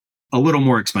me a little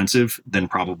more expensive than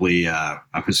probably I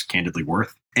was candidly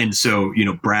worth. And so,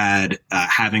 Brad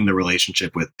having the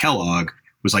relationship with Kellogg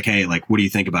was like, hey, like, what do you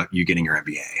think about you getting your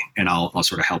MBA? And I'll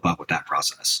sort of help out with that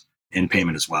process and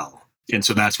payment as well. And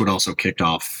so that's what also kicked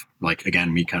off, like,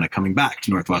 again, me kind of coming back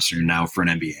to Northwestern now for an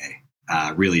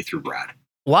MBA, really through Brad.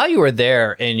 While you were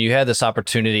there and you had this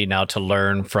opportunity now to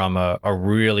learn from a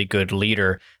really good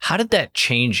leader, how did that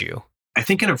change you? I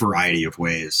think in a variety of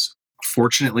ways.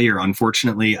 Fortunately or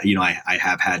unfortunately, I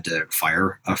have had to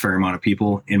fire a fair amount of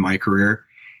people in my career.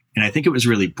 And I think it was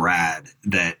really Brad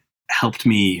that helped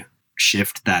me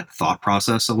shift that thought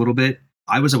process a little bit.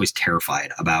 I was always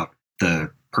terrified about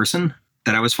the person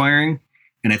that I was firing.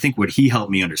 And I think what he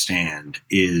helped me understand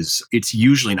is it's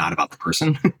usually not about the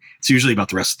person. It's usually about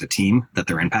the rest of the team that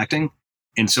they're impacting.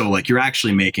 And so like you're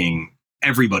actually making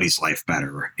everybody's life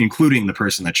better, including the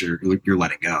person that you're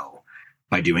letting go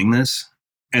by doing this.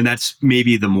 And that's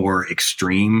maybe the more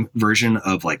extreme version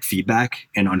of like feedback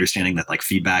and understanding that like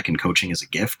feedback and coaching is a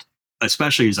gift,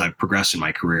 especially as I've progressed in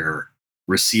my career.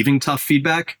 Receiving tough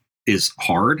feedback is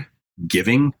hard.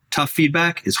 Giving tough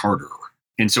feedback is harder.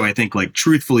 And so I think like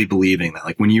truthfully believing that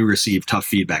like when you receive tough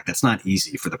feedback, that's not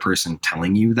easy for the person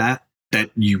telling you that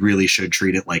you really should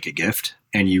treat it like a gift.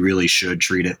 And you really should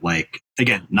treat it like,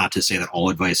 again, not to say that all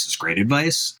advice is great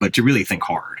advice, but to really think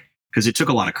hard. Because it took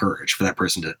a lot of courage for that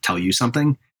person to tell you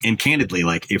something. And candidly,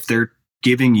 like if they're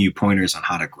giving you pointers on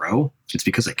how to grow, it's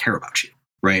because they care about you.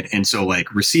 Right. And so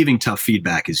like receiving tough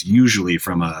feedback is usually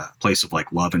from a place of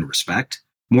like love and respect,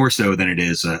 more so than it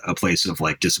is a place of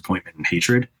like disappointment and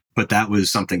hatred. But that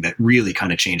was something that really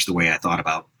kind of changed the way I thought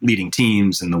about leading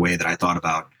teams and the way that I thought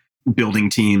about building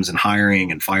teams and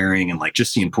hiring and firing and like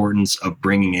just the importance of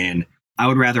bringing in. I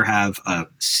would rather have a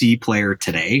C player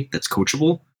today that's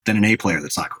coachable than an A player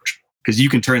that's not coachable. Because you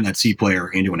can turn that C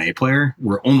player into an A player.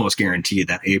 We're almost guaranteed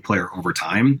that A player over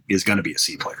time is going to be a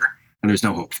C player. And there's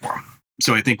no hope for him.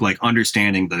 So I think like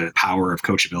understanding the power of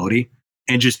coachability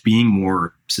and just being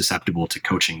more susceptible to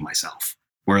coaching myself.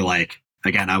 Where like,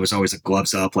 again, I was always a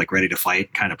gloves up, like ready to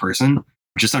fight kind of person.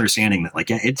 Just understanding that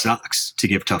like, yeah, it sucks to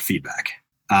give tough feedback.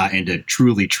 And to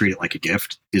truly treat it like a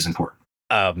gift is important.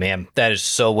 Oh, man, that is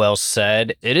so well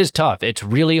said. It is tough. It's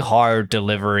really hard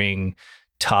delivering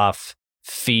tough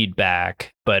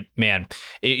feedback. But man,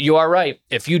 you are right.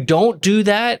 If you don't do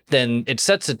that, then it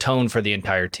sets a tone for the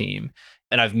entire team.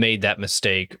 And I've made that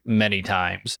mistake many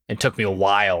times. It took me a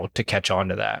while to catch on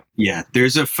to that. Yeah,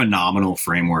 there's a phenomenal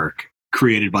framework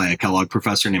created by a Kellogg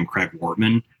professor named Craig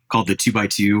Wortman called the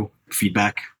 2x2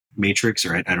 feedback matrix,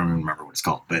 or I don't even remember what it's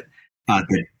called, but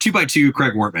the 2x2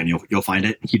 Craig Wortman, you'll find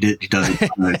it. He does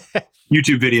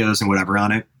YouTube videos and whatever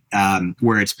on it,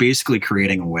 where it's basically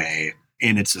creating a way,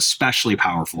 and it's especially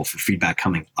powerful for feedback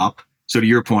coming up. So to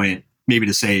your point, maybe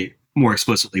to say more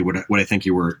explicitly what I think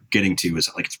you were getting to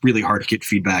is like it's really hard to get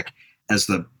feedback as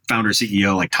the founder,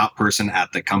 CEO, like top person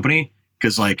at the company,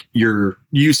 because like you're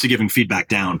used to giving feedback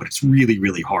down, but it's really,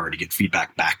 really hard to get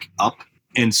feedback back up.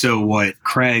 And so what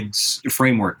Craig's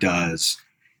framework does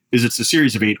is it's a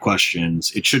series of 8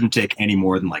 questions. It shouldn't take any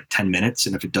more than like 10 minutes.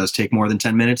 And if it does take more than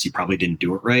 10 minutes, you probably didn't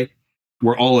do it right.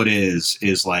 Where all it is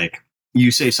like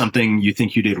you say something you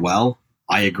think you did well,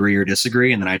 I agree or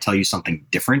disagree, and then I tell you something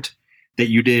different that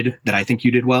you did that I think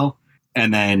you did well.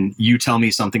 And then you tell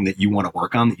me something that you want to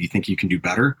work on that you think you can do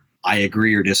better. I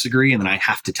agree or disagree, and then I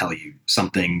have to tell you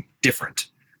something different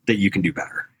that you can do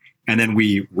better. And then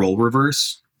we role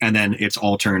reverse, and then it's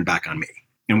all turned back on me.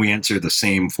 And we answer the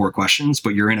same 4 questions,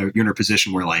 but you're in a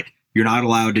position where like you're not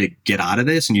allowed to get out of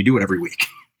this, and you do it every week,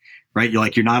 right?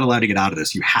 You're not allowed to get out of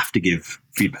this. You have to give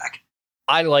feedback.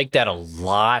 I like that a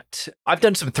lot. I've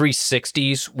done some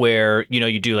 360s where,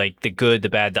 you do like the good, the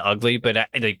bad, the ugly, but I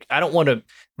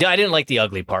didn't like the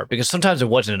ugly part because sometimes it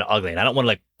wasn't an ugly and I don't want to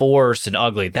like force an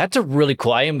ugly. That's a really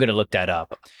cool. I am going to look that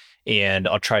up and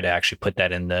I'll try to actually put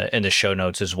that in the show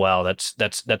notes as well.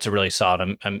 That's a really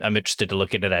solid. I'm interested to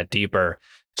look into that deeper.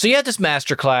 So you had this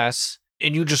masterclass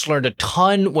and you just learned a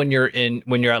ton when you're at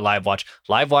LiveWatch.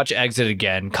 LiveWatch exit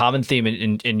again, common theme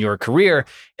in your career.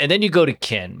 And then you go to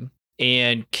Kin.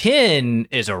 And Kin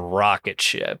is a rocket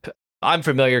ship. I'm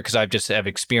familiar because I just have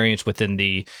experience within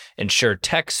the insured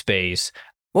tech space.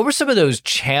 What were some of those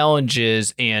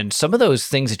challenges and some of those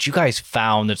things that you guys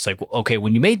found that's like, okay,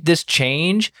 when you made this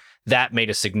change, that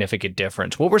made a significant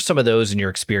difference? What were some of those in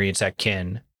your experience at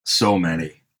Kin? So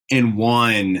many. And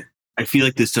one, I feel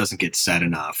like this doesn't get said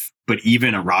enough, but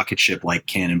even a rocket ship like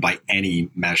Kin, and by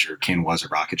any measure, Kin was a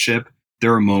rocket ship,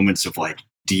 there are moments of like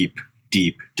deep,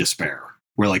 deep despair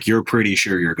where like you're pretty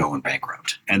sure you're going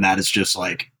bankrupt. And that is just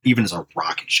like, even as a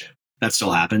rocket ship, that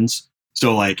still happens.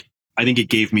 So like, I think it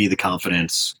gave me the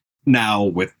confidence now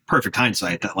with perfect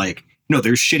hindsight that like, no,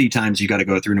 there's shitty times you got to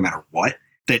go through no matter what,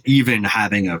 that even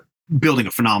building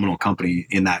a phenomenal company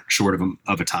in that short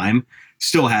of a time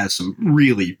still has some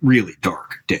really, really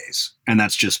dark days. And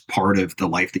that's just part of the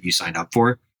life that you signed up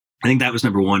for. I think that was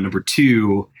number one. Number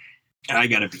two, I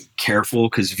got to be careful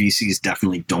because VCs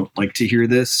definitely don't like to hear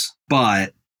this.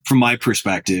 But from my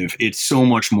perspective, it's so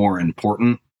much more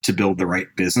important to build the right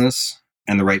business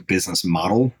and the right business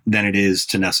model than it is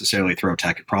to necessarily throw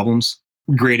tech at problems.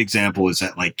 Great example is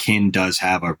that like Kin does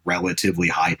have a relatively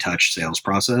high touch sales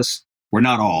process. Where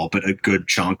not all, but a good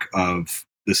chunk of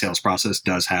the sales process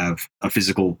does have a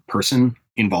physical person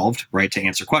involved, right? To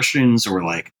answer questions or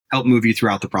like help move you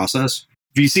throughout the process.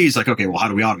 VC is like, okay, well, how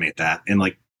do we automate that? And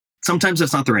like, sometimes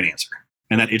that's not the right answer.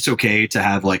 And that it's okay to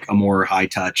have like a more high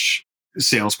touch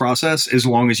sales process as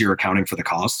long as you're accounting for the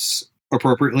costs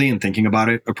appropriately and thinking about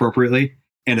it appropriately.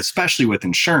 And especially with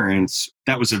insurance,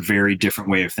 that was a very different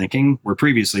way of thinking, where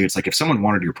previously it's like if someone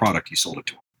wanted your product, you sold it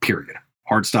to them, period.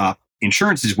 Hard stop.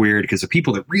 Insurance is weird because the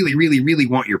people that really, really, really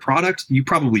want your product, you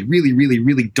probably really, really,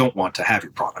 really don't want to have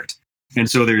your product. And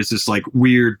so there's this like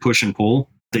weird push and pull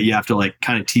that you have to like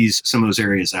kind of tease some of those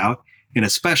areas out. And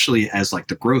especially as like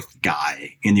the growth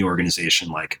guy in the organization,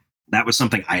 like that was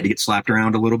something I had to get slapped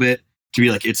around a little bit to be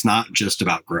like, it's not just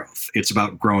about growth. It's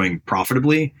about growing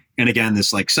profitably. And again,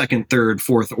 this like second, third,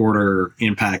 fourth order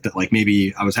impact that like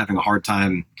maybe I was having a hard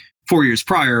time 4 years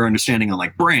prior understanding on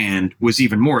like brand was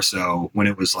even more so when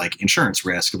it was like insurance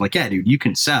risk of like, yeah, dude, you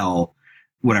can sell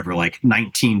whatever, like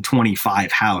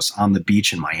 1925 house on the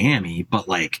beach in Miami, but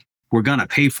like, we're going to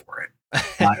pay for it.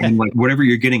 And like whatever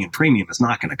you're getting in premium is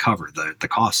not going to cover the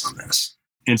costs on this.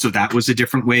 And so that was a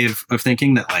different way of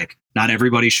thinking that like, not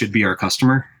everybody should be our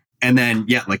customer. And then,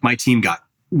 yeah, like my team got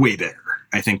way bigger,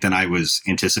 I think, than I was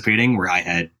anticipating, where I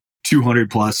had 200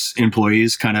 plus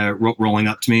employees kind of rolling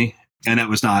up to me. And that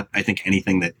was not, I think,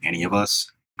 anything that any of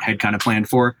us had kind of planned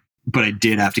for. But I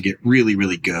did have to get really,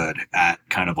 really good at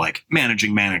kind of like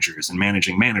managing managers and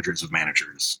managing managers of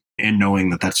managers, and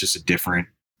knowing that that's just a different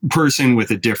person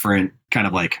with a different kind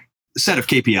of like set of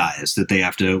KPIs that they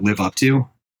have to live up to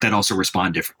that also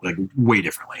respond differently, like way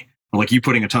differently. Like you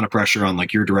putting a ton of pressure on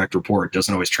like your direct report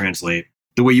doesn't always translate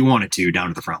the way you want it to down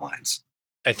to the front lines.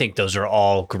 I think those are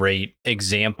all great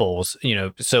examples,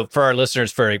 so for our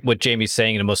listeners, for what Jamie's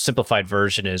saying in the most simplified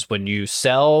version is when you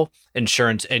sell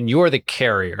insurance and you're the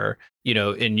carrier,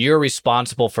 and you're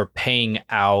responsible for paying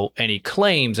out any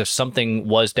claims if something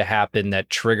was to happen that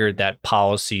triggered that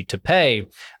policy to pay.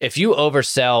 If you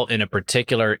oversell in a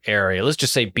particular area, let's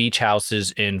just say beach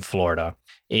houses in Florida,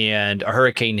 and a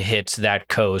hurricane hits that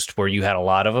coast where you had a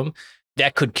lot of them,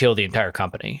 that could kill the entire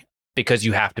company because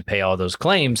you have to pay all those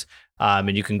claims.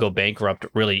 And you can go bankrupt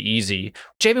really easy.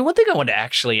 Jamie, one thing I want to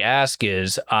actually ask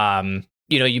is,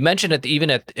 you mentioned that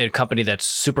even at a company that's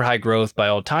super high growth by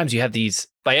all times, you have these,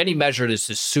 by any measure, this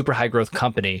is super high growth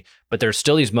company, but there's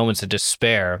still these moments of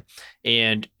despair.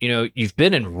 And, you've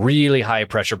been in really high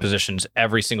pressure positions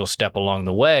every single step along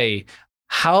the way.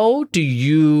 How do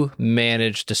you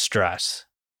manage the stress?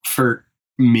 For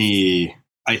me,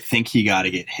 I think you got to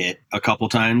get hit a couple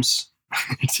times.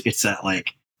 It's that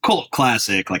like cult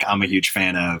classic. Like I'm a huge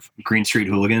fan of Green Street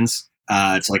Hooligans.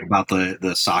 It's like about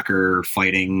the soccer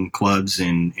fighting clubs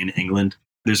in England.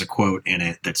 There's a quote in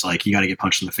it that's like, you got to get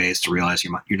punched in the face to realize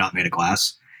you're not made of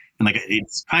glass. And like,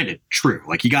 it's kind of true.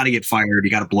 Like you got to get fired.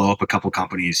 You got to blow up a couple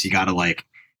companies. You got to like,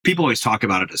 people always talk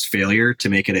about it as failure to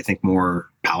make it, I think,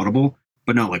 more palatable.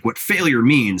 But no, like what failure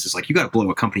means is like, you got to blow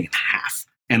a company in half.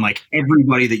 And like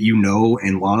everybody that you know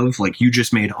and love, like you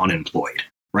just made unemployed,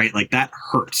 right? Like that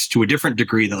hurts to a different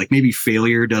degree that like maybe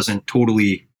failure doesn't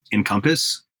totally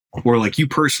encompass, or like you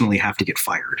personally have to get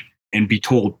fired and be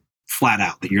told flat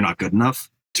out that you're not good enough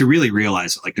to really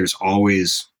realize that like there's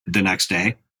always the next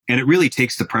day. And it really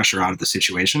takes the pressure out of the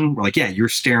situation. We're like, yeah, you're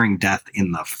staring death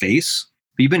in the face,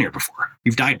 but you've been here before.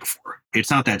 You've died before. It's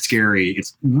not that scary.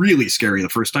 It's really scary the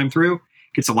first time through.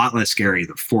 It's a lot less scary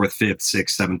the fourth, fifth,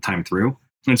 sixth, seventh time through.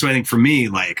 And so I think for me,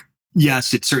 like,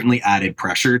 yes, it certainly added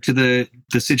pressure to the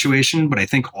situation, but I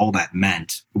think all that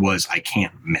meant was I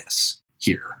can't miss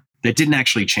here. That didn't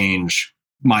actually change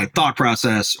my thought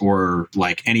process or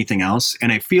like anything else.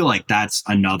 And I feel like that's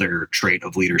another trait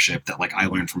of leadership that like I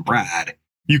learned from Brad.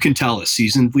 You can tell a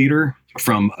seasoned leader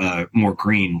from a more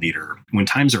green leader. When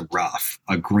times are rough,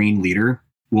 a green leader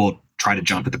will try to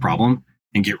jump at the problem.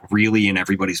 and get really in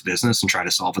everybody's business and try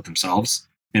to solve it themselves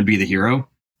and be the hero.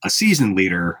 A seasoned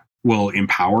leader will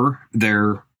empower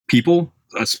their people,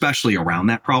 especially around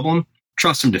that problem,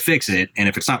 trust them to fix it. And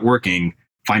if it's not working,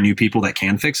 find new people that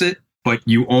can fix it. But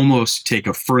you almost take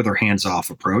a further hands-off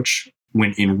approach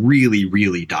when in really,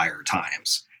 really dire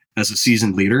times. As a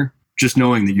seasoned leader, just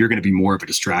knowing that you're going to be more of a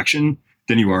distraction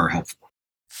than you are helpful.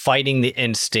 Fighting the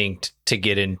instinct to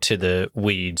get into the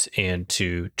weeds and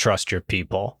to trust your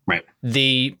people. Right.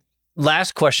 The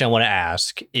last question I want to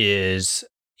ask is,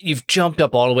 you've jumped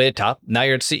up all the way to the top. Now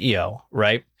you're at CEO,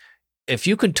 right? If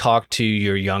you could talk to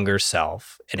your younger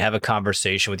self and have a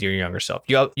conversation with your younger self,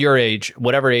 your age,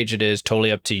 whatever age it is,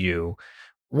 totally up to you.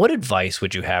 What advice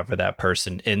would you have for that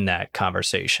person in that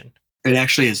conversation? It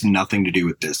actually has nothing to do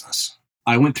with business.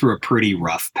 I went through a pretty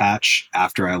rough patch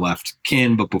after I left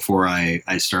Kin, but before I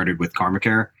started with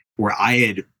CarmaCare, where I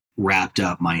had wrapped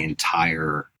up my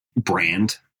entire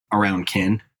brand around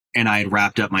Kin. And I had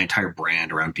wrapped up my entire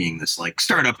brand around being this like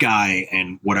startup guy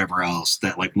and whatever else,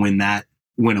 that like when that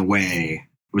went away, I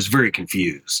was very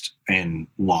confused and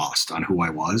lost on who I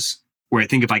was. Where I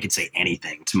think if I could say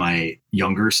anything to my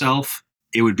younger self,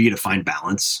 it would be to find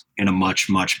balance in a much,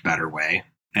 much better way.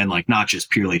 And like not just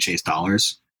purely chase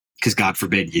dollars, because God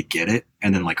forbid you get it.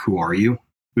 And then like, who are you? It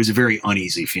was a very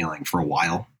uneasy feeling for a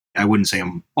while. I wouldn't say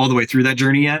I'm all the way through that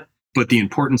journey yet, but the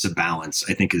importance of balance,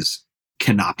 I think,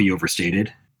 cannot be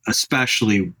overstated,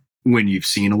 especially when you've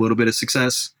seen a little bit of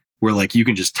success where like you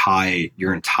can just tie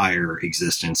your entire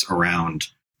existence around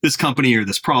this company or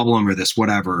this problem or this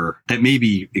whatever that may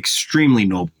be extremely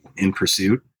noble in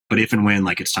pursuit. But if and when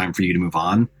like it's time for you to move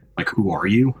on, like who are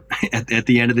you at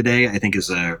the end of the day, I think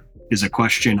is a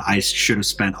question I should have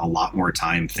spent a lot more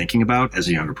time thinking about as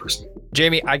a younger person.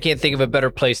 Jamie, I can't think of a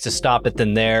better place to stop it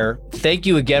than there. Thank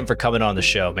you again for coming on the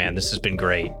show, man. This has been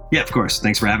great. Yeah, of course.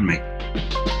 Thanks for having me.